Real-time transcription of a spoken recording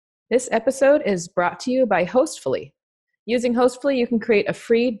This episode is brought to you by Hostfully. Using Hostfully, you can create a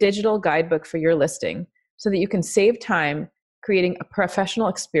free digital guidebook for your listing so that you can save time creating a professional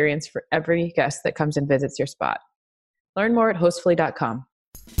experience for every guest that comes and visits your spot. Learn more at hostfully.com.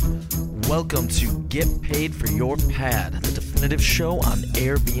 Welcome to Get Paid for Your Pad, the definitive show on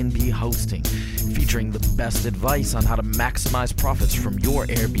Airbnb hosting, featuring the best advice on how to maximize profits from your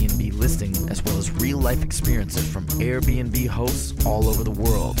Airbnb listing, as well as real-life experiences from Airbnb hosts all over the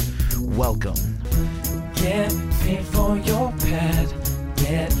world. Welcome. Get paid for your pad.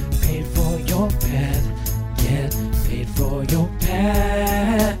 Get paid for your pad. Get paid for your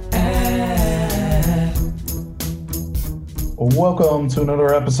pad. Welcome to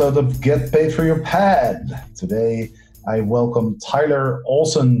another episode of Get Paid for Your Pad. Today, I welcome Tyler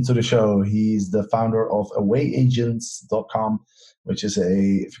Olson to the show. He's the founder of AwayAgents.com, which is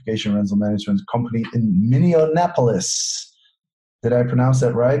a vacation rental management company in Minneapolis. Did I pronounce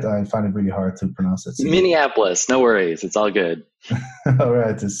that right? I find it really hard to pronounce that. Minneapolis, no worries. It's all good. All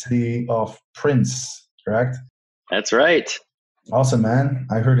right, the city of Prince, correct? That's right. Awesome, man.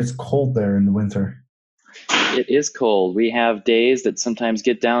 I heard it's cold there in the winter. It is cold. We have days that sometimes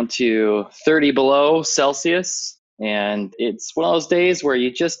get down to 30 below Celsius. And it's one of those days where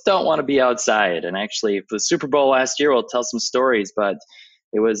you just don't want to be outside. And actually, for the Super Bowl last year, we'll tell some stories, but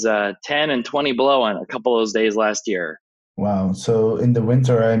it was 10 and 20 below on a couple of those days last year. Wow. So in the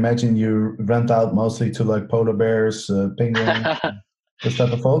winter, I imagine you rent out mostly to like polar bears, penguins, this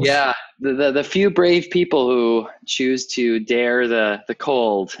type of folks? Yeah. The few brave people who choose to dare the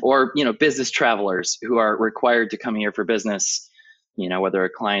cold, or, business travelers who are required to come here for business, whether a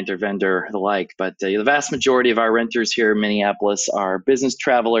client or vendor, the like. But the vast majority of our renters here in Minneapolis are business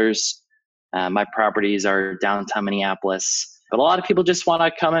travelers. My properties are downtown Minneapolis. But a lot of people just want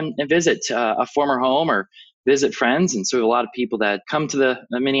to come and visit a former home or visit friends. And so we have a lot of people that come to the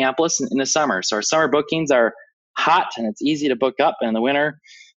Minneapolis in the summer. So our summer bookings are hot and it's easy to book up. And in the winter,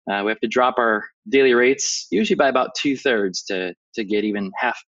 we have to drop our daily rates usually by about 2/3 to get even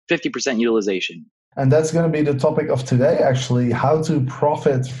 50% utilization. And that's going to be the topic of today, actually, how to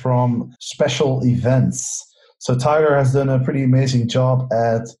profit from special events. So Tyler has done a pretty amazing job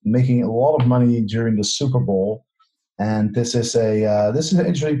at making a lot of money during the Super Bowl. And this is an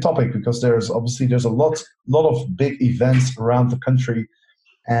interesting topic because there's a lot of big events around the country,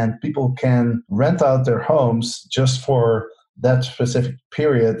 and people can rent out their homes just for that specific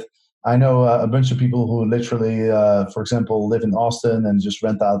period. I know a bunch of people who literally, for example, live in Austin and just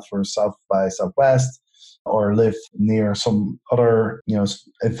rent out for South by Southwest, or live near some other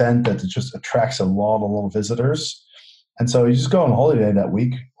event that just attracts a lot of visitors. And so you just go on holiday that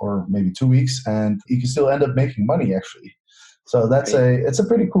week or maybe 2 weeks, and you can still end up making money actually. So it's a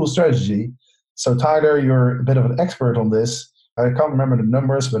pretty cool strategy. So Tyler, you're a bit of an expert on this. I can't remember the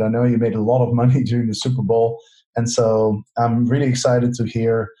numbers, but I know you made a lot of money during the Super Bowl. And so I'm really excited to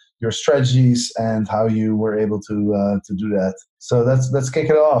hear your strategies and how you were able to do that. So let's kick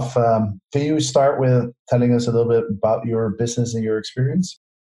it off. Can you start with telling us a little bit about your business and your experience?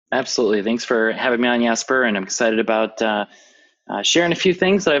 Absolutely. Thanks for having me on, Jasper. And I'm excited about sharing a few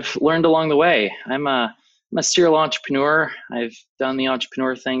things that I've learned along the way. I'm a serial entrepreneur. I've done the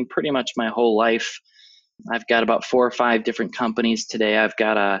entrepreneur thing pretty much my whole life. I've got about 4 or 5 different companies today. I've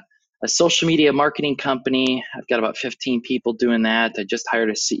got a social media marketing company. I've got about 15 people doing that. I just hired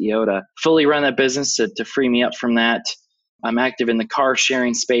a CEO to fully run that business to free me up from that. I'm active in the car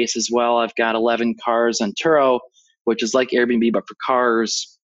sharing space as well. I've got 11 cars on Turo, which is like Airbnb, but for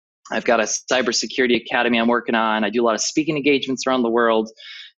cars. I've got a cybersecurity academy I'm working on. I do a lot of speaking engagements around the world.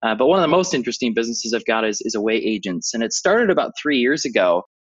 But one of the most interesting businesses I've got is AwayAgents. And it started about 3 years ago.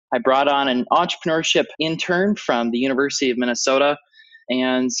 I brought on an entrepreneurship intern from the University of Minnesota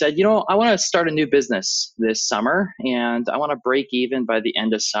and said, I want to start a new business this summer and I want to break even by the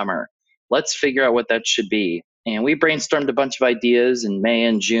end of summer. Let's figure out what that should be. And we brainstormed a bunch of ideas in May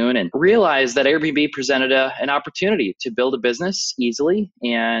and June and realized that Airbnb presented an opportunity to build a business easily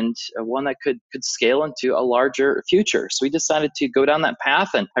and one that could scale into a larger future. So we decided to go down that path,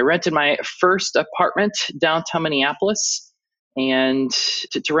 and I rented my first apartment downtown Minneapolis and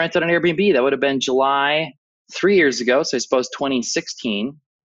to rent out an Airbnb. That would have been July 3 years ago, so I suppose 2016.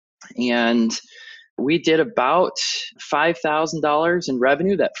 And we did about $5,000 in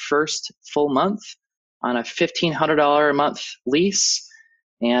revenue that first full month on a $1,500 a month lease.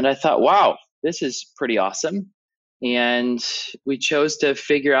 And I thought, wow, this is pretty awesome. And we chose to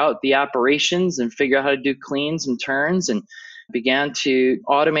figure out the operations and figure out how to do cleans and turns, and began to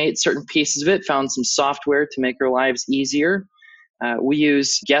automate certain pieces of it, found some software to make our lives easier. We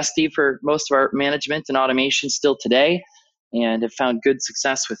use Guesty for most of our management and automation still today. and have found good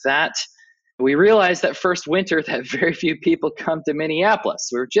success with that. We realized that first winter that very few people come to Minneapolis.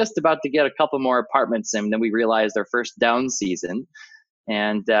 We were just about to get a couple more apartments in, and then we realized our first down season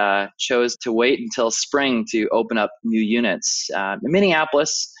and chose to wait until spring to open up new units. In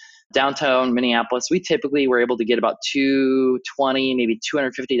Minneapolis, downtown Minneapolis, we typically were able to get about $220, maybe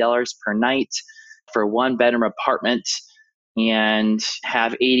 $250 per night for a one-bedroom apartment and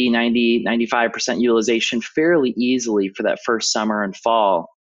have 80, 90, 95% utilization fairly easily for that first summer and fall.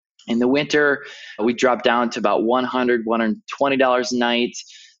 In the winter, we dropped down to about $100, $120 a night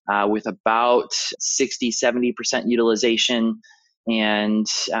with about 60, 70% utilization, and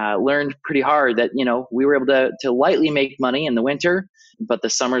learned pretty hard that, we were able to lightly make money in the winter, but the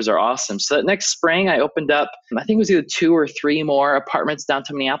summers are awesome. So that next spring, I opened up, I think it was either 2 or 3 more apartments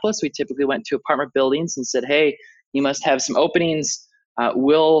downtown Minneapolis. We typically went to apartment buildings and said, hey, you must have some openings.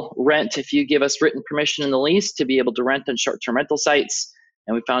 We'll rent if you give us written permission in the lease to be able to rent on short-term rental sites.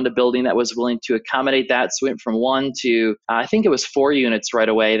 And we found a building that was willing to accommodate that. So we went from 1 to, I think it was 4 units right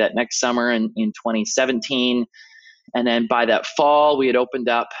away that next summer in 2017. And then by that fall, we had opened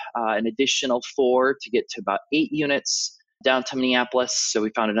up an additional 4 to get to about 8 units downtown Minneapolis. So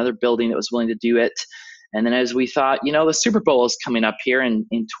we found another building that was willing to do it. And then as we thought, the Super Bowl is coming up here in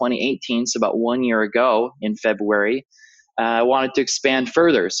 2018, so about 1 year ago in February, I wanted to expand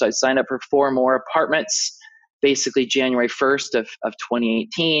further. So I signed up for 4 more apartments, basically January 1st of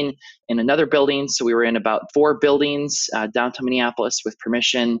 2018 in another building. So we were in about 4 buildings downtown Minneapolis with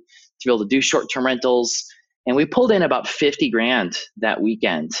permission to be able to do short-term rentals. And we pulled in about 50 grand that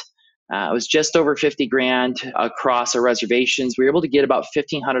weekend. It was just over 50 grand across our reservations. We were able to get about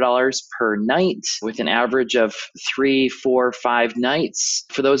 $1,500 per night with an average of 3, 4, 5 nights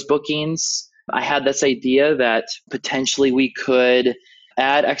for those bookings. I had this idea that potentially we could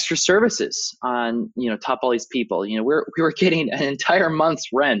add extra services on, top all these people. We were getting an entire month's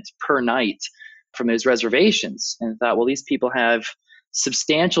rent per night from those reservations, and thought, well, these people have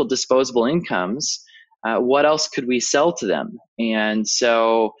substantial disposable incomes. What else could we sell to them? And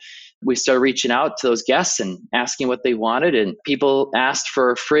so we started reaching out to those guests and asking what they wanted. And people asked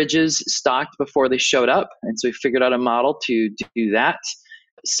for fridges stocked before they showed up. And so we figured out a model to do that.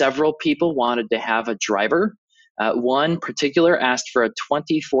 Several people wanted to have a driver. One particular asked for a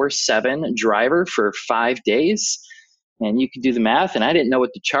 24/7 driver for 5 days. And you could do the math. And I didn't know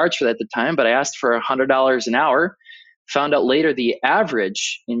what to charge for that at the time, but I asked for $100 an hour. Found out later the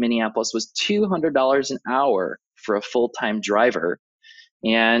average in Minneapolis was $200 an hour for a full-time driver,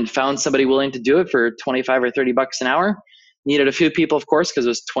 and found somebody willing to do it for 25 or 30 bucks an hour. Needed a few people, of course, because it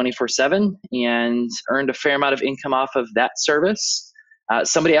was 24/7, and earned a fair amount of income off of that service.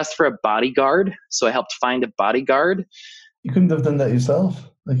 Somebody asked for a bodyguard, so I helped find a bodyguard. You couldn't have done that yourself?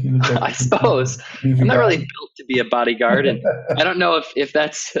 I suppose. I'm not really built to be a bodyguard, and I don't know if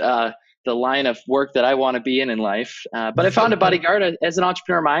that's the line of work that I want to be in life. But I found a bodyguard. As an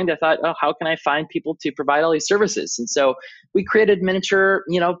entrepreneur mind, I thought, how can I find people to provide all these services? And so we created miniature,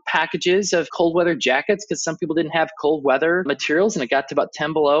 packages of cold weather jackets, because some people didn't have cold weather materials, and it got to about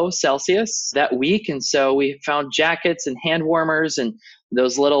 10 below Celsius that week. And so we found jackets and hand warmers and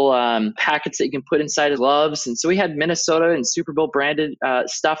those little packets that you can put inside of gloves. And so we had Minnesota and Super Bowl branded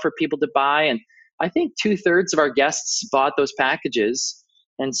stuff for people to buy. And I think 2/3 of our guests bought those packages.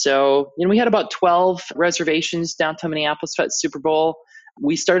 And so, we had about 12 reservations downtown Minneapolis at Super Bowl.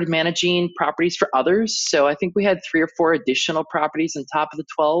 We started managing properties for others. So I think we had 3 or 4 additional properties on top of the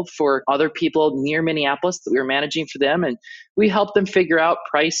 12 for other people near Minneapolis that we were managing for them. And we helped them figure out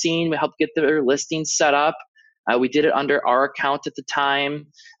pricing. We helped get their listings set up. We did it under our account at the time.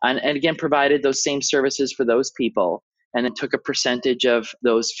 And again, provided those same services for those people, and then took a percentage of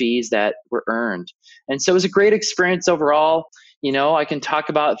those fees that were earned. And so it was a great experience overall. I can talk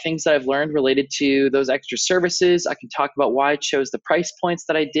about things that I've learned related to those extra services. I can talk about why I chose the price points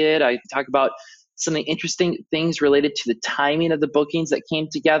that I did. I can talk about some of the interesting things related to the timing of the bookings that came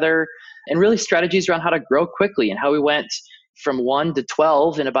together, and really strategies around how to grow quickly, and how we went from 1 to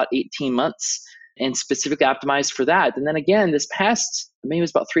 12 in about 18 months and specifically optimized for that. And then again, this past, maybe it was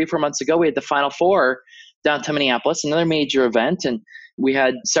about 3 or 4 months ago, we had the Final Four downtown Minneapolis, another major event. And we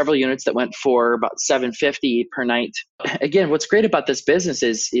had several units that went for about $750 per night. Again, what's great about this business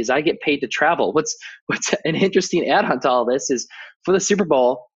is I get paid to travel. What's an interesting add-on to all this is, for the Super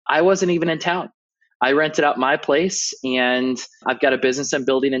Bowl, I wasn't even in town. I rented out my place, and I've got a business I'm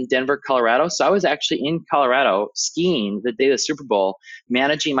building in Denver, Colorado. So I was actually in Colorado skiing the day of the Super Bowl,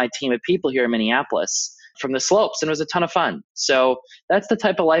 managing my team of people here in Minneapolis. from the slopes, and it was a ton of fun. So that's the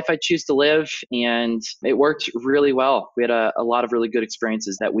type of life I choose to live, and it worked really well. We had a lot of really good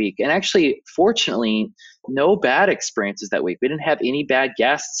experiences that week. And actually, fortunately, no bad experiences that week. We didn't have any bad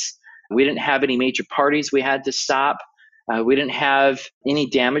guests. We didn't have any major parties we had to stop. We didn't have any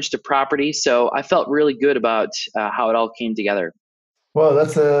damage to property. So I felt really good about how it all came together. Well,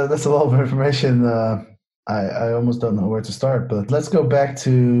 that's a lot of information. I almost don't know where to start, but let's go back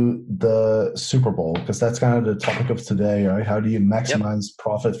to the Super Bowl, because that's kind of the topic of today, right? How do you maximize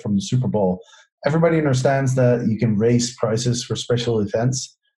profit from the Super Bowl? Everybody understands that you can raise prices for special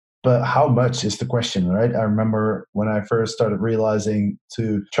events, but how much is the question, right? I remember when I first started realizing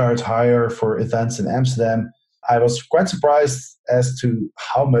to charge higher for events in Amsterdam, I was quite surprised as to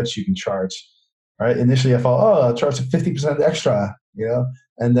how much you can charge, right? Initially, I thought, oh, I'll charge 50% extra,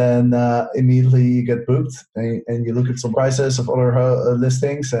 and then immediately you get booked, and you look at some prices of other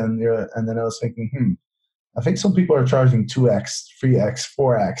listings, and then I was thinking, I think some people are charging 2x, 3x,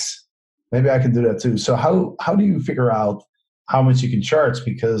 4x. Maybe I can do that too. So how do you figure out how much you can charge?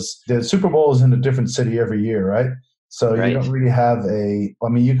 Because the Super Bowl is in a different city every year, right? So you don't really have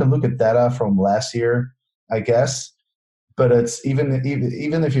you can look at data from last year, I guess, but it's even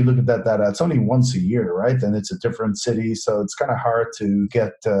if you look at that data, it's only once a year, right? And it's a different city, so it's kind of hard to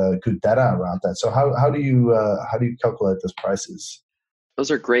get good data around that. So how do you calculate those prices?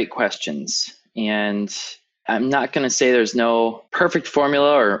 Those are great questions, and I'm not going to say there's no perfect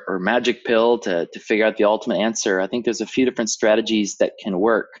formula or magic pill to figure out the ultimate answer. I think there's a few different strategies that can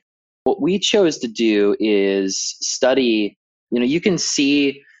work. What we chose to do is study, you can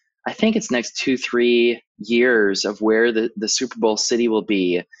see, I think it's next 2-3 years of where the Super Bowl city will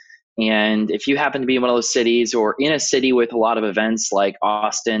be. And if you happen to be in one of those cities, or in a city with a lot of events like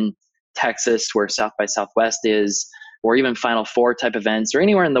Austin, Texas, where South by Southwest is, or even Final Four type events, or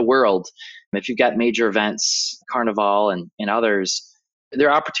anywhere in the world, if you've got major events, Carnival and others, there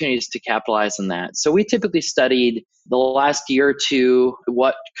are opportunities to capitalize on that. So we typically studied the last year or two,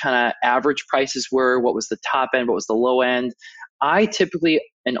 what kind of average prices were, what was the top end, what was the low end. I typically,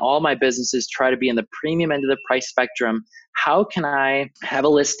 in all my businesses, try to be in the premium end of the price spectrum. How can I have a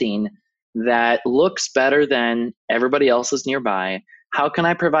listing that looks better than everybody else's nearby? How can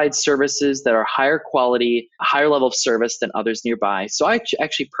I provide services that are higher quality, higher level of service than others nearby? So I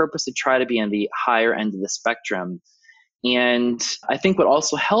actually purposely try to be in the higher end of the spectrum. And I think what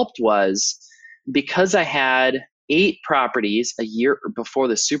also helped was, because I had 8 properties a year before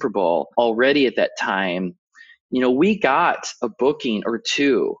the Super Bowl already at that time, we got a booking or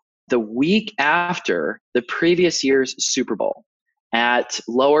two the week after the previous year's Super Bowl at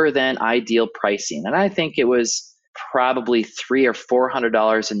lower than ideal pricing. And I think it was probably $300 or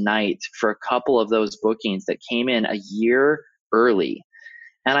 $400 a night for a couple of those bookings that came in a year early.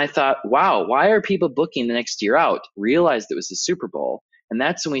 And I thought, wow, why are people booking the next year out? Realized it was the Super Bowl. And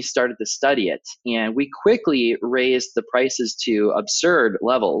that's when we started to study it. And we quickly raised the prices to absurd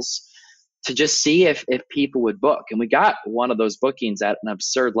levels to just see if people would book. And we got one of those bookings at an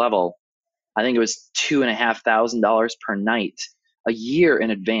absurd level. I think it was $2,500 per night a year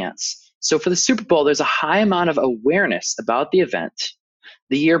in advance. So for the Super Bowl, there's a high amount of awareness about the event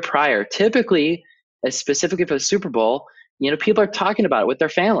the year prior. Typically, specifically for the Super Bowl, people are talking about it with their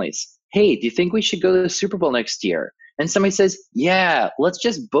families. Hey, do you think we should go to the Super Bowl next year? And somebody says, yeah, let's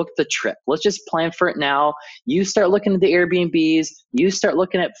just book the trip. Let's just plan for it now. You start looking at the Airbnbs. You start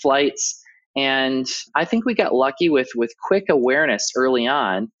looking at flights. And I think we got lucky with quick awareness early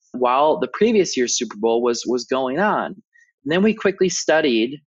on while the previous year's Super Bowl was going on. And then we quickly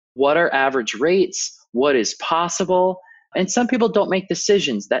studied what are average rates, what is possible. And some people don't make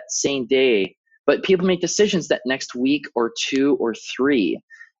decisions that same day, but people make decisions that next week or 2 or 3.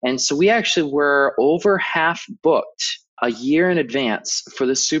 And so we actually were over half booked a year in advance for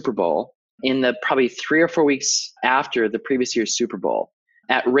the Super Bowl in the probably 3 or 4 weeks after the previous year's Super Bowl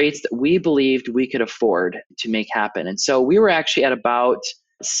at rates that we believed we could afford to make happen. And so we were actually at about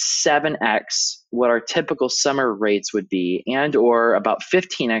 7x what our typical summer rates would be, and or about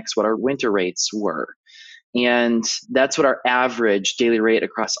 15x what our winter rates were. And that's what our average daily rate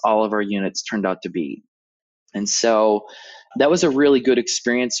across all of our units turned out to be. And so that was a really good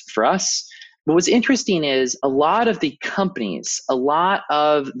experience for us. What was interesting is a lot of the companies, a lot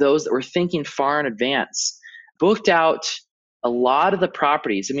of those that were thinking far in advance, booked out a lot of the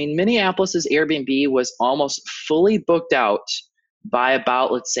properties. I mean, Minneapolis's Airbnb was almost fully booked out by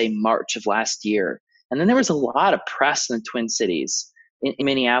about, let's say, March of last year. And then there was a lot of press in the Twin Cities in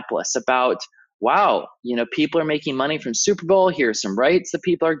Minneapolis about, wow, people are making money from Super Bowl. Here's some rights that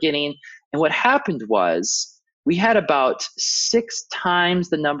people are getting. And what happened was we had about 6 times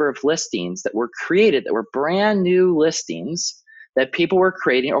the number of listings that were created, that were brand new listings that people were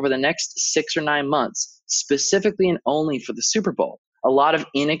creating over the next 6 or 9 months, specifically and only for the Super Bowl. A lot of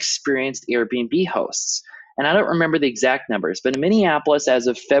inexperienced Airbnb hosts. And I don't remember the exact numbers, but Minneapolis, as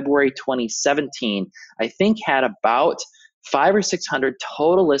of February 2017, I think had about 500 or 600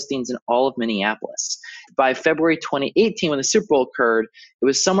 total listings in all of Minneapolis. By February 2018, when the Super Bowl occurred, it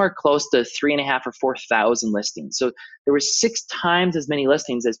was somewhere close to 3,500 or 4,000 listings. So there were 6 times as many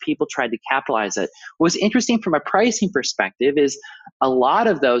listings as people tried to capitalize it. What was interesting from a pricing perspective is a lot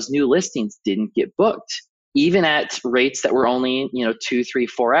of those new listings didn't get booked, even at rates that were only 2, 3,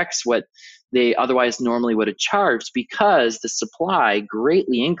 4x what they otherwise normally would have charged, because the supply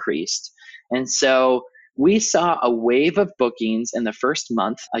greatly increased. And so we saw a wave of bookings in the first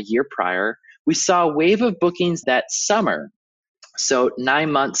month a year prior. We saw a wave of bookings that summer, so 9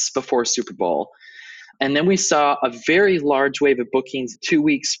 months before Super Bowl. And then we saw a very large wave of bookings 2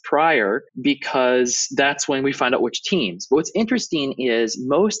 weeks prior, because that's when we find out which teams. But what's interesting is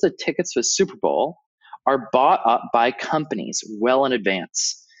most of the tickets for Super Bowl are bought up by companies well in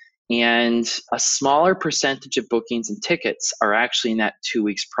advance. And a smaller percentage of bookings and tickets are actually in that 2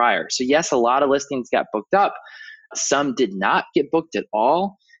 weeks prior. So yes, a lot of listings got booked up. Some did not get booked at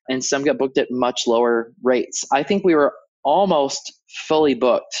all, and some got booked at much lower rates. I think we were almost fully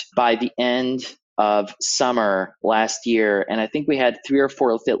booked by the end of summer last year, and I think we had 3 or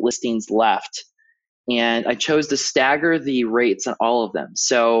 4 listings left. And I chose to stagger the rates on all of them.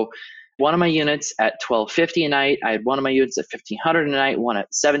 So one of my units at $1,250 a night. I had one of my units at $1,500 a night, one at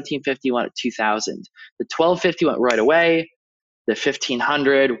 $1,750, one at $2,000. The $1,250 went right away. The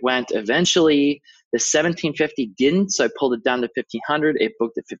 $1,500 went eventually. The $1,750 didn't, so I pulled it down to $1,500. It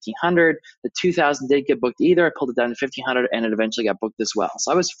booked at $1,500. The $2,000 didn't get booked either. I pulled it down to $1,500, and it eventually got booked as well.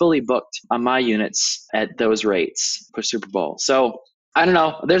 So I was fully booked on my units at those rates for Super Bowl. So I don't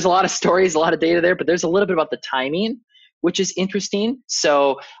know. There's a lot of stories, a lot of data there, but there's a little bit about the timing, which is interesting.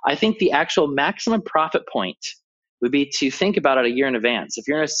 So I think the actual maximum profit point would be to think about it a year in advance. If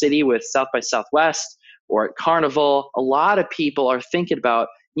you're in a city with South by Southwest or at Carnival, a lot of people are thinking about,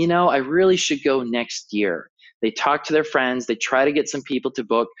 I really should go next year. They talk to their friends, they try to get some people to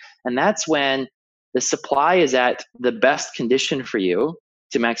book, and that's when the supply is at the best condition for you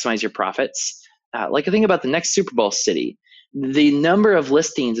to maximize your profits. Like I think about the next Super Bowl city. The number of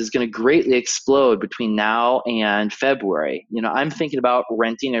listings is going to greatly explode between now and February. I'm thinking about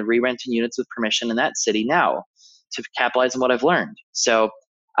renting and re-renting units with permission in that city now to capitalize on what I've learned. So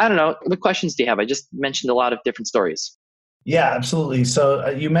I don't know. What questions do you have? I just mentioned a lot of different stories. Yeah, absolutely. So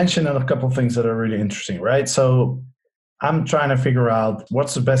you mentioned a couple of things that are really interesting, right? So I'm trying to figure out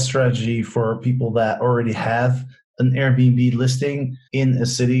what's the best strategy for people that already have an Airbnb listing in a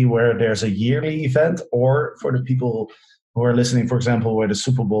city where there's a yearly event, or for the people who are listening, for example, where the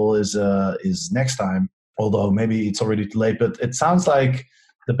Super Bowl is next time, although maybe it's already too late. But it sounds like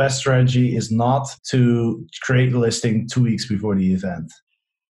the best strategy is not to create a listing 2 weeks before the event.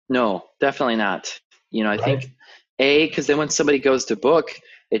 No, definitely not. I think because then when somebody goes to book,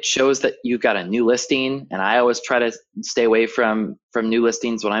 it shows that you've got a new listing. And I always try to stay away from new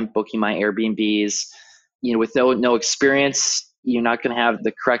listings when I'm booking my Airbnbs. With no experience, you're not going to have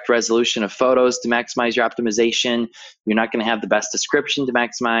the correct resolution of photos to maximize your optimization. You're not going to have the best description to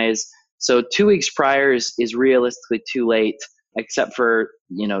maximize. So 2 weeks prior is realistically too late, except for,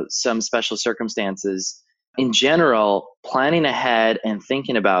 some special circumstances. In general, planning ahead and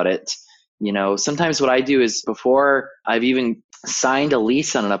thinking about it, sometimes what I do is before I've even signed a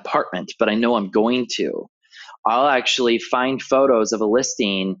lease on an apartment, but I know I'm going to, I'll actually find photos of a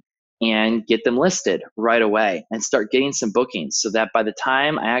listing and get them listed right away and start getting some bookings, so that by the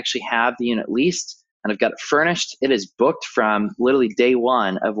time I actually have the unit leased and I've got it furnished, it is booked from literally day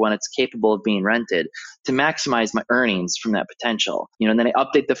one of when it's capable of being rented, to maximize my earnings from that potential. And then I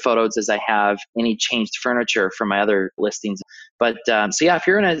update the photos as I have any changed furniture from my other listings. But so yeah, if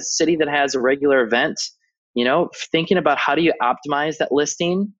you're in a city that has a regular event, thinking about how do you optimize that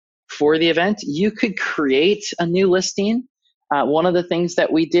listing for the event, you could create a new listing. One of the things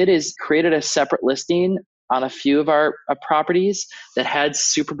that we did is created a separate listing on a few of our properties that had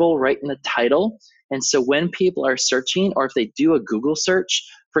Super Bowl right in the title. And so when people are searching, or if they do a Google search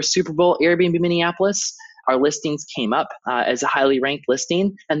for Super Bowl Airbnb Minneapolis, our listings came up as a highly ranked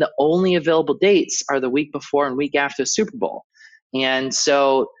listing. And the only available dates are the week before and week after Super Bowl. And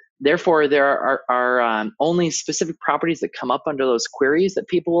so therefore, there are only specific properties that come up under those queries that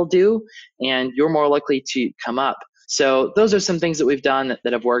people will do, and you're more likely to come up. So those are some things that we've done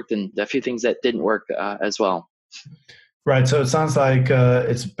that have worked, and a few things that didn't work as well. Right. So it sounds like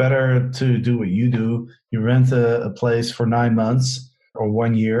it's better to do what you do. You rent a place for 9 months or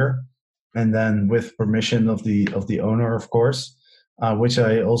 1 year, and then with permission of the owner, of course. Which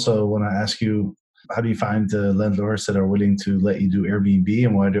I also want to ask you: how do you find the landlords that are willing to let you do Airbnb,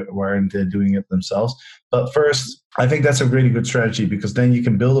 and why aren't they doing it themselves? But first, I think that's a really good strategy because then you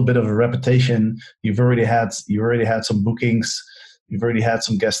can build a bit of a reputation. You already had some bookings. You've already had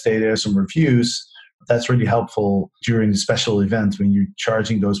some guest stay there, some reviews. That's really helpful during the special event when you're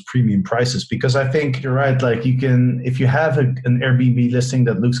charging those premium prices. Because I think you're right. Like you can, if you have an Airbnb listing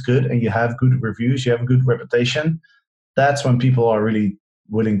that looks good and you have good reviews, you have a good reputation, that's when people are really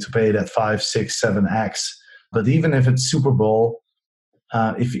willing to pay that 5, 6, 7x. But even if it's Super Bowl,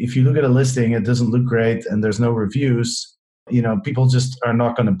 if you look at a listing, it doesn't look great and there's no reviews, people just are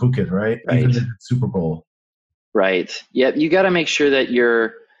not going to book it, right? Right. Even if it's Super Bowl. Right. Yep. You got to make sure that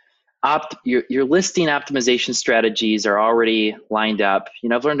your listing optimization strategies are already lined up.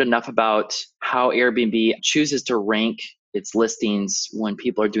 I've learned enough about how Airbnb chooses to rank its listings when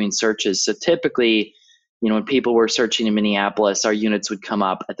people are doing searches. So typically, when people were searching in Minneapolis, our units would come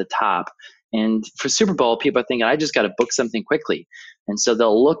up at the top. And for Super Bowl, people are thinking, I just got to book something quickly. And so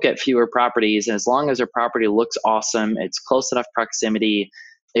they'll look at fewer properties. And as long as their property looks awesome, it's close enough proximity,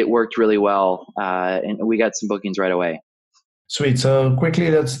 it worked really well. And we got some bookings right away. Sweet. So quickly,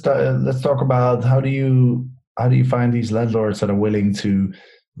 let's talk about how do you find these landlords that are willing to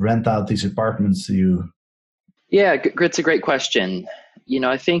rent out these apartments to you? Yeah, it's a great question.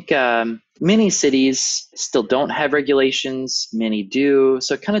 I think many cities still don't have regulations, many do.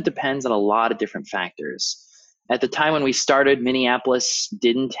 So it kind of depends on a lot of different factors. At the time when we started, Minneapolis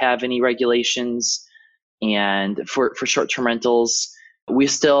didn't have any regulations. And for short-term rentals, we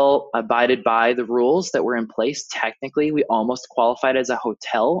still abided by the rules that were in place. Technically, we almost qualified as a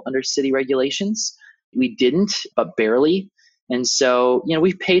hotel under city regulations. We didn't, but barely. And so,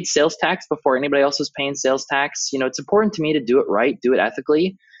 we've paid sales tax before anybody else was paying sales tax. It's important to me to do it right, do it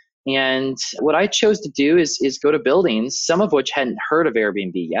ethically. And what I chose to do is go to buildings, some of which hadn't heard of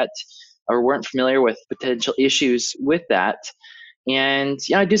Airbnb yet or weren't familiar with potential issues with that. And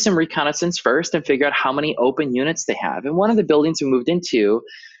I do some reconnaissance first and figure out how many open units they have. And one of the buildings we moved into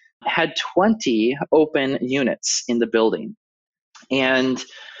had 20 open units in the building. And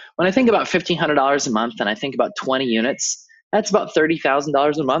when I think about $1,500 a month and I think about 20 units, that's about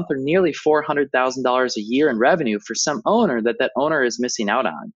 $30,000 a month or nearly $400,000 a year in revenue for some owner that owner is missing out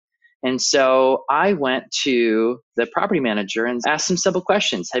on. And so I went to the property manager and asked some simple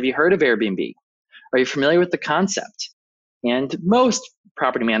questions. Have you heard of Airbnb? Are you familiar with the concept? And most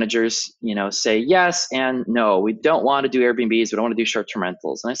property managers, say yes and no. We don't want to do Airbnbs. We don't want to do short-term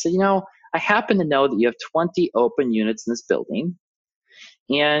rentals. And I said, I happen to know that you have 20 open units in this building,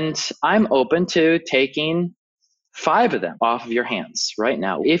 and I'm open to taking 5 of them off of your hands right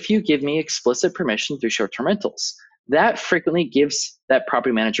now if you give me explicit permission through short-term rentals. That frequently gives that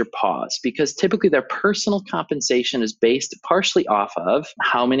property manager pause because typically their personal compensation is based partially off of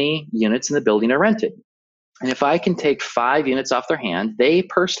how many units in the building are rented. And if I can take 5 units off their hand, they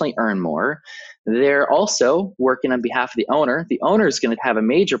personally earn more. They're also working on behalf of the owner. The owner is going to have a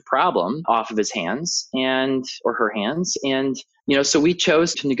major problem off of his hands or her hands. And, so we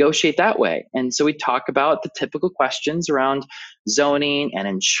chose to negotiate that way. And so we talk about the typical questions around zoning and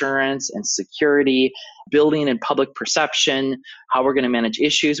insurance and security, building and public perception, how we're going to manage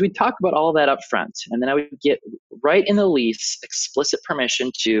issues. We talk about all that up front. And then I would get right in the lease explicit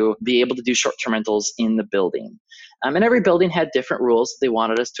permission to be able to do short-term rentals in the building. And every building had different rules they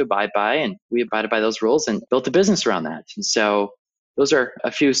wanted us to abide by, and we abided by those rules and built a business around that. And so those are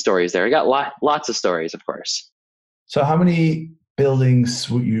a few stories there. I got lots of stories, of course. So how many buildings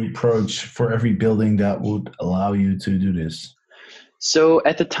would you approach for every building that would allow you to do this? So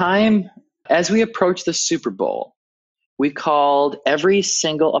at the time, as we approached the Super Bowl, we called every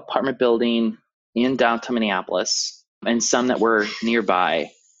single apartment building in downtown Minneapolis and some that were nearby.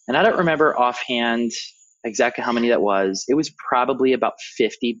 And I don't remember offhand exactly how many that was. It was probably about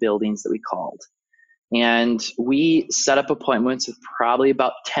 50 buildings that we called. And we set up appointments with probably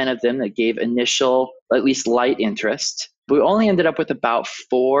about 10 of them that gave initial, at least light interest. We only ended up with about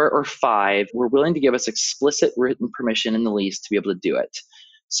 4 or 5 were willing to give us explicit written permission in the lease to be able to do it.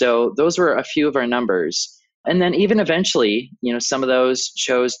 So those were a few of our numbers. And then even eventually, some of those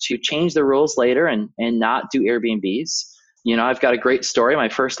chose to change the rules later and not do Airbnbs. I've got a great story. My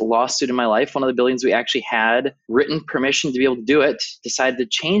first lawsuit in my life, one of the buildings we actually had written permission to be able to do it, decided to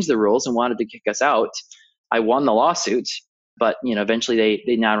change the rules and wanted to kick us out. I won the lawsuit, but eventually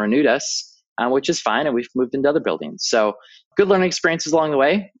they non-renewed us, which is fine, and we've moved into other buildings. So good learning experiences along the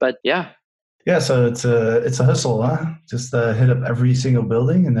way, but yeah. Yeah, so it's a hustle, huh? Just hit up every single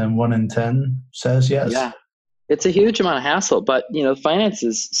building, and then 1 in 10 says yes. Yeah. It's a huge amount of hassle, but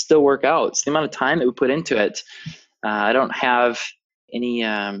finances still work out. It's the amount of time that we put into it. I don't have any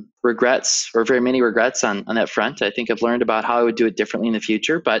regrets or very many regrets on that front. I think I've learned about how I would do it differently in the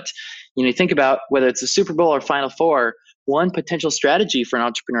future. But you think about whether it's a Super Bowl or Final Four, one potential strategy for an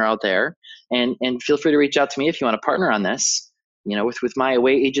entrepreneur out there, and feel free to reach out to me if you want to partner on this. With my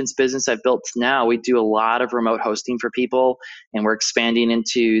away agents business I've built now, we do a lot of remote hosting for people, and we're expanding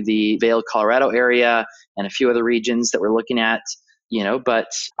into the Vail, Colorado area and a few other regions that we're looking at. But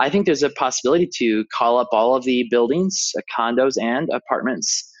I think there's a possibility to call up all of the buildings, condos and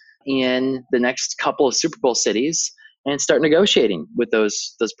apartments in the next couple of Super Bowl cities and start negotiating with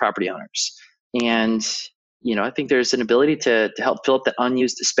those property owners. And, I think there's an ability to help fill up that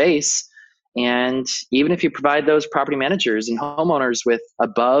unused space. And even if you provide those property managers and homeowners with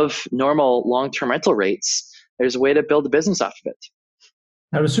above normal long-term rental rates, there's a way to build a business off of it.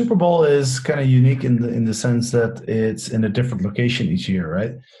 Now, the Super Bowl is kind of unique in the sense that it's in a different location each year,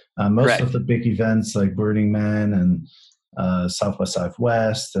 right? Most Correct. of the big events like Burning Man and South by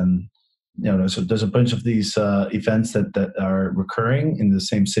Southwest, and there's a bunch of these events that are recurring in the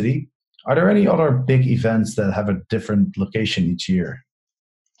same city. Are there any other big events that have a different location each year?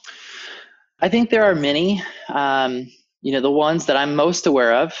 I think there are many. The ones that I'm most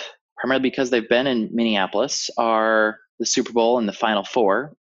aware of, primarily because they've been in Minneapolis, are the Super Bowl and the Final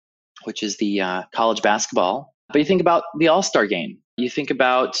Four, which is the college basketball. But you think about the All-Star game. You think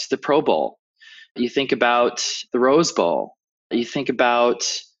about the Pro Bowl. You think about the Rose Bowl. You think about,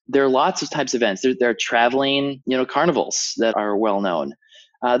 there are lots of types of events. There are traveling, carnivals that are well known.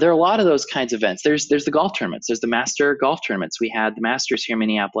 There are a lot of those kinds of events. There's the golf tournaments. There's the Master golf tournaments. We had the Masters here in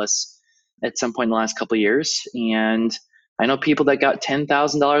Minneapolis at some point in the last couple of years. And I know people that got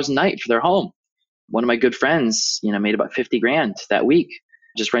 $10,000 a night for their home. One of my good friends, made about 50 grand that week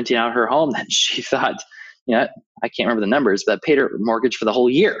just renting out her home that she thought, I can't remember the numbers, but paid her mortgage for the whole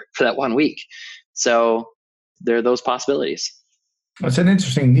year for that 1 week. So there are those possibilities. It's an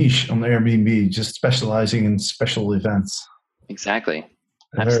interesting niche on Airbnb, just specializing in special events. Exactly.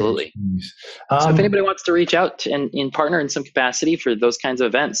 Absolutely. So if anybody wants to reach out and partner in some capacity for those kinds of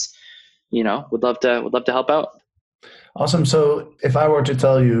events, would love to help out. Awesome. So if I were to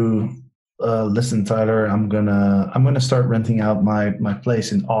tell you, listen, Tyler, I'm gonna start renting out my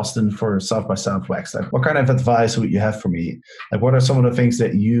place in Austin for South by Southwest. Like, what kind of advice would you have for me? Like, what are some of the things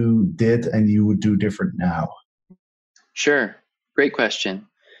that you did and you would do different now? Sure. Great question.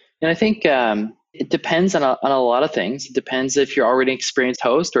 And I think it depends on a lot of things. It depends if you're already an experienced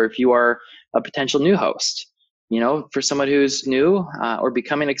host or if you are a potential new host. For someone who's new or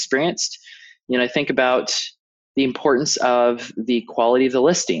becoming experienced, I think about the importance of the quality of the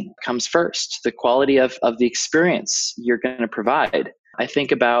listing comes first, the quality of the experience you're going to provide. I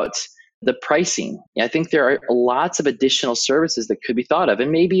think about the pricing. I think there are lots of additional services that could be thought of,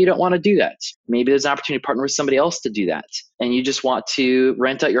 and maybe you don't want to do that. Maybe there's an opportunity to partner with somebody else to do that, and you just want to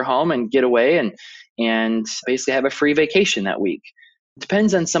rent out your home and get away and basically have a free vacation that week. It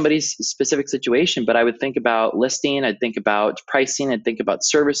depends on somebody's specific situation, but I would think about listing, I'd think about pricing, I'd think about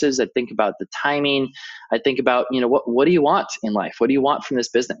services, I'd think about the timing, I'd think about, what do you want in life? What do you want from this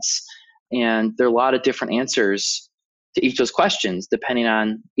business? And there are a lot of different answers to each of those questions depending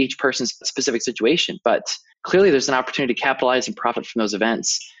on each person's specific situation. But clearly there's an opportunity to capitalize and profit from those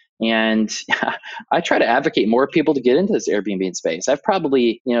events. And I try to advocate more people to get into this Airbnb space. I've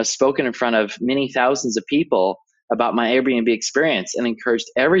probably, spoken in front of many thousands of people about my Airbnb experience and encouraged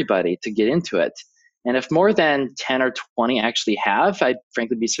everybody to get into it. And if more than 10 or 20 actually have, I'd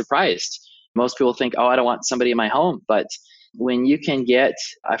frankly be surprised. Most people think, I don't want somebody in my home. But when you can get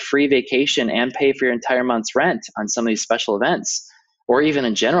a free vacation and pay for your entire month's rent on some of these special events, or even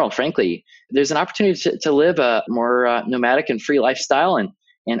in general, frankly, there's an opportunity to live a more nomadic and free lifestyle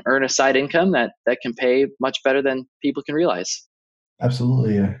and earn a side income that can pay much better than people can realize.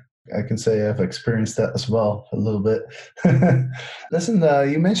 Absolutely. I can say I've experienced that as well a little bit. Listen,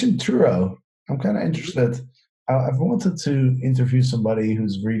 you mentioned Turo. I'm kind of interested. I've wanted to interview somebody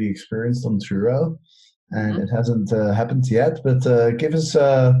who's really experienced on Turo, and it hasn't happened yet. But give us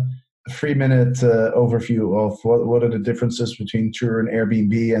a 3-minute overview of what are the differences between Turo and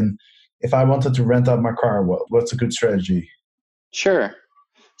Airbnb, and if I wanted to rent out my car, what's a good strategy? Sure.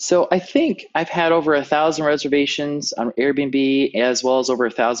 So I think I've had over 1,000 reservations on Airbnb as well as over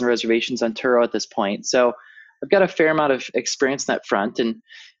 1,000 reservations on Turo at this point. So I've got a fair amount of experience in that front. And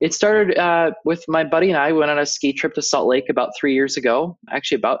it started with my buddy and I. We went on a ski trip to Salt Lake about 3 years ago,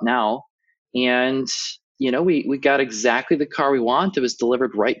 actually about now. And, we got exactly the car we want. It was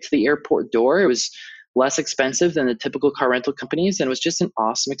delivered right to the airport door. It was less expensive than the typical car rental companies, and it was just an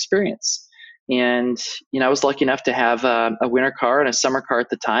awesome experience. And, I was lucky enough to have a winter car and a summer car at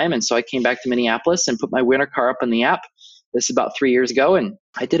the time. And so I came back to Minneapolis and put my winter car up on the app. This is about 3 years ago. And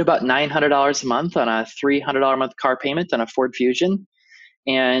I did about $900 a month on a $300 a month car payment on a Ford Fusion.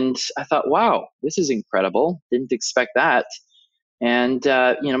 And I thought, wow, this is incredible. Didn't expect that. And,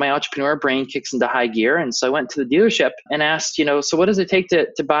 my entrepreneur brain kicks into high gear. And so I went to the dealership and asked, so what does it take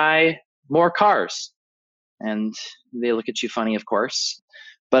to buy more cars? And they look at you funny, of course.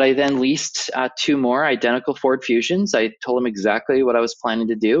 But I then leased 2 more identical Ford Fusions. I told them exactly what I was planning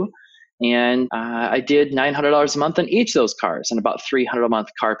to do. And I did $900 a month on each of those cars and about $300 a month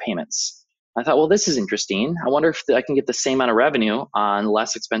car payments. I thought, well, this is interesting. I wonder if I can get the same amount of revenue on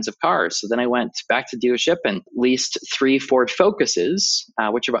less expensive cars. So then I went back to dealership and leased 3 Ford Focuses,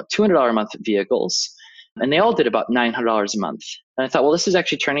 which are about $200 a month vehicles. And they all did about $900 a month. And I thought, well, this is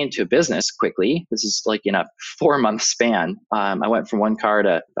actually turning into a business quickly. This is like in a 4-month span. I went from 1 car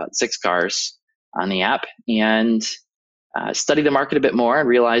to about 6 cars on the app, and studied the market a bit more and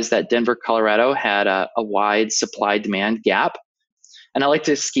realized that Denver, Colorado had a wide supply-demand gap. And I like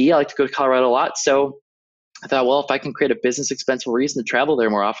to ski. I like to go to Colorado a lot. So I thought, well, if I can create a business expensive reason to travel there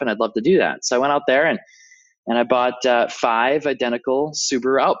more often, I'd love to do that. So I went out there and I bought 5 identical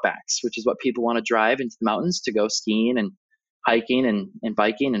Subaru Outbacks, which is what people want to drive into the mountains to go skiing and hiking and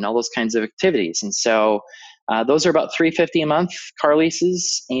biking and all those kinds of activities. And so those are about $350 a month car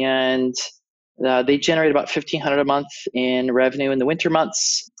leases, and they generate about $1,500 a month in revenue in the winter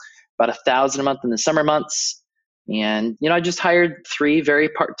months, about $1,000 a month in the summer months. And, I just hired 3 very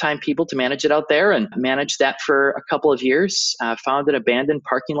part-time people to manage it out there, and managed that for a couple of years. Found an abandoned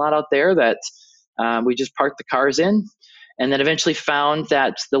parking lot out there that we just parked the cars in, and then eventually found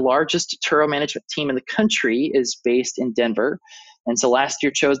that the largest Turo management team in the country is based in Denver. And so last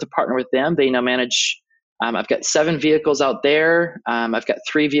year chose to partner with them. They now manage, I've got 7 vehicles out there. I've got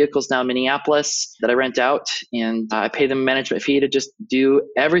 3 vehicles now in Minneapolis that I rent out, and I pay them a management fee to just do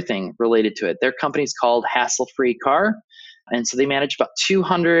everything related to it. Their company's called Hassle Free Car. And so they manage about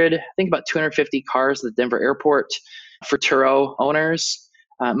 250 cars at the Denver airport for Turo owners.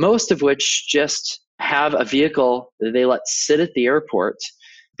 Most of which just have a vehicle that they let sit at the airport,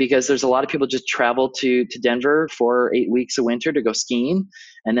 because there's a lot of people just travel to Denver for 8 weeks of winter to go skiing,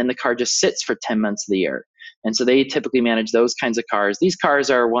 and then the car just sits for 10 months of the year. And so they typically manage those kinds of cars. These cars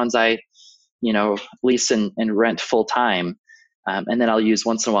are ones I, lease and rent full time. And then I'll use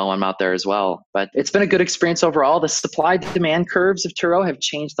once in a while when I'm out there as well. But it's been a good experience overall. The supply demand curves of Turo have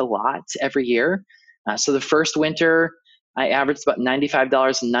changed a lot every year. So the first winter, I averaged about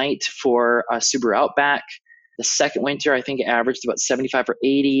 $95 a night for a Subaru Outback. The second winter, I think I averaged about $75 or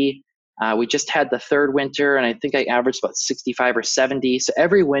 $80. We just had the third winter, and I think I averaged about $65 or $70. So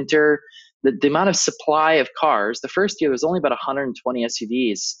every winter, the amount of supply of cars, the first year there was only about 120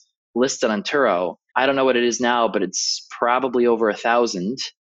 SUVs listed on Turo. I don't know what it is now, but it's probably over 1,000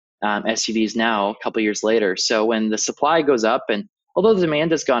 SUVs now, a couple of years later. So when the supply goes up, and although the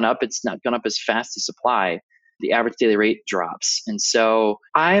demand has gone up, it's not gone up as fast as supply. The average daily rate drops. And so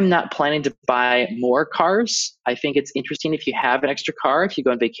I'm not planning to buy more cars. I think it's interesting if you have an extra car. If you go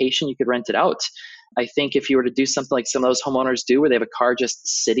on vacation, you could rent it out. I think if you were to do something like some of those homeowners do, where they have a car just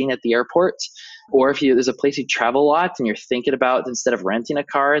sitting at the airport, or if there's a place you travel a lot and you're thinking about, instead of renting a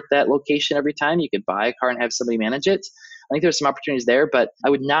car at that location every time, you could buy a car and have somebody manage it. I think there's some opportunities there, but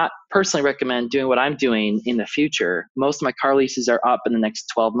I would not personally recommend doing what I'm doing in the future. Most of my car leases are up in the next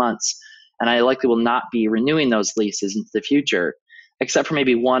 12 months. And I likely will not be renewing those leases into the future, except for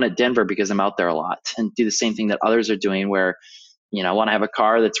maybe one at Denver, because I'm out there a lot, and do the same thing that others are doing, where, I want to have a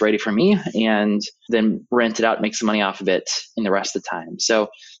car that's ready for me and then rent it out, make some money off of it in the rest of the time. So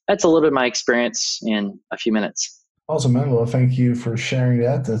that's a little bit of my experience in a few minutes. Awesome, man. Well, thank you for sharing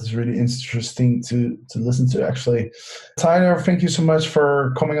that. That's really interesting to listen to, actually. Tyler, thank you so much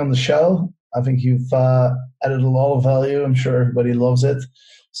for coming on the show. I think you've added a lot of value. I'm sure everybody loves it.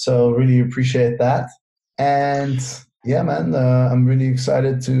 So really appreciate that. And yeah, man, I'm really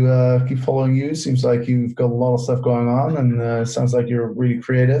excited to keep following you. Seems like you've got a lot of stuff going on, and sounds like you're really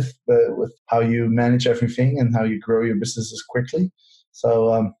creative with how you manage everything and how you grow your businesses quickly.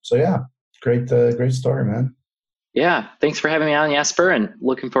 So yeah, great story, man. Yeah, thanks for having me on, Jasper, and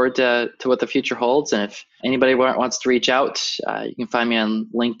looking forward to what the future holds. And if anybody wants to reach out, you can find me on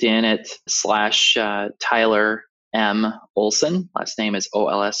LinkedIn at /Tyler M. Olson. Last name is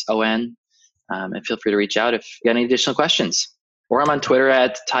Olson. And feel free to reach out if you got any additional questions. Or I'm on Twitter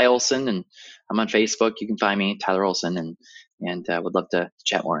at Ty Olson, and I'm on Facebook. You can find me, Tyler Olson, and would love to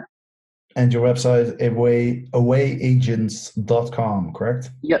chat more. And your website, awayagents.com, correct?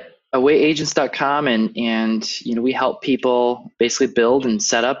 Yep. Awayagents.com, and we help people basically build and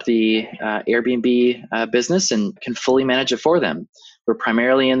set up the Airbnb business and can fully manage it for them. We're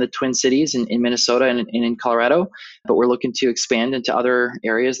primarily in the Twin Cities in Minnesota and in Colorado, but we're looking to expand into other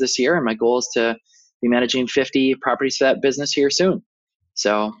areas this year. And my goal is to be managing 50 properties for that business here soon.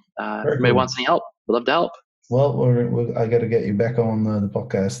 So if anybody wants any help, we'd love to help. Well, I got to get you back on the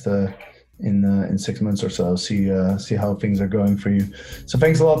podcast in 6 months or so. See how things are going for you. So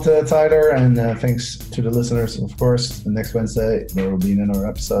thanks a lot, Tyler, and thanks to the listeners. Of course, next Wednesday there will be another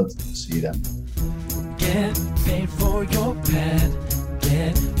episode. See you then. Get paid for your pad.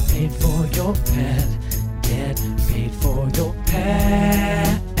 Get paid for your pad. Get paid for your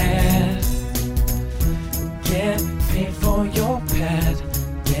pad.